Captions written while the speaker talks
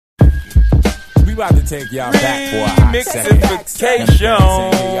we about to take y'all back for a hot second. Mix-ification.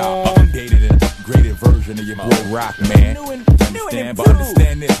 Updated and upgraded version of your boy Rock, man. Understand? But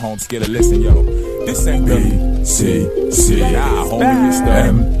understand this, home skiller. Listen, yo. This ain't the B.C.C. Nah, homie, it's the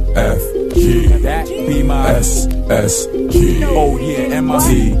M.F.G. That be my S.S.G. Oh, yeah,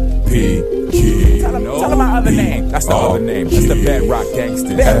 M.I.C. P.G. Tell him my other name. That's the other name. That's the bedrock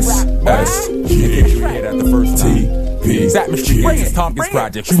gangsters. S.S.G. In case you hear that the first time. It's atmosphere, it's Tompkins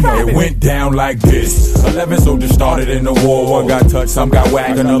Project, you know It went down like this. 11 soldiers started in the war. One got touched, some got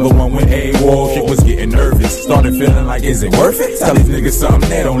whacked, another one went AWOL. Shit was getting nervous, started feeling like, is it worth it? Tell these niggas something,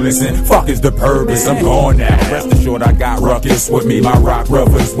 they don't listen. Fuck is the purpose, I'm gone now. Rest assured I got ruckus with me, my rock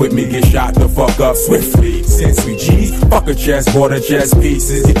brothers with me. Get shot the fuck up swiftly. Since we G's, fuck a chessboard of chess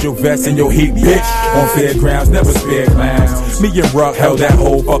pieces. Get your vest and your heat, bitch. On fairgrounds, never spare clowns. Me and Ruck held that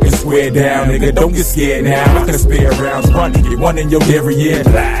whole fucking square down, nigga. Don't get scared now. I can spare rounds. Run, get one in your every year.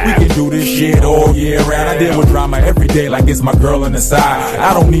 We can do this shit all year round. I deal with drama every day like it's my girl on the side.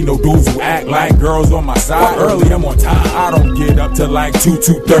 I don't need no dudes who act like girls on my side. Early, I'm on time. I don't get up till like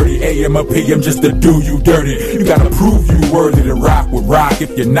 2:30 a.m. or p.m. just to do you dirty. You gotta prove you worthy to rock with rock.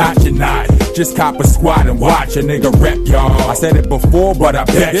 If you're not, you're not. Just cop a squad and watch a nigga rep, y'all. I said it before, but I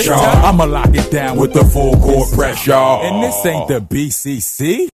bet y'all I'ma lock it down with the full court press, y'all. And this ain't the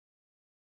B.C.C.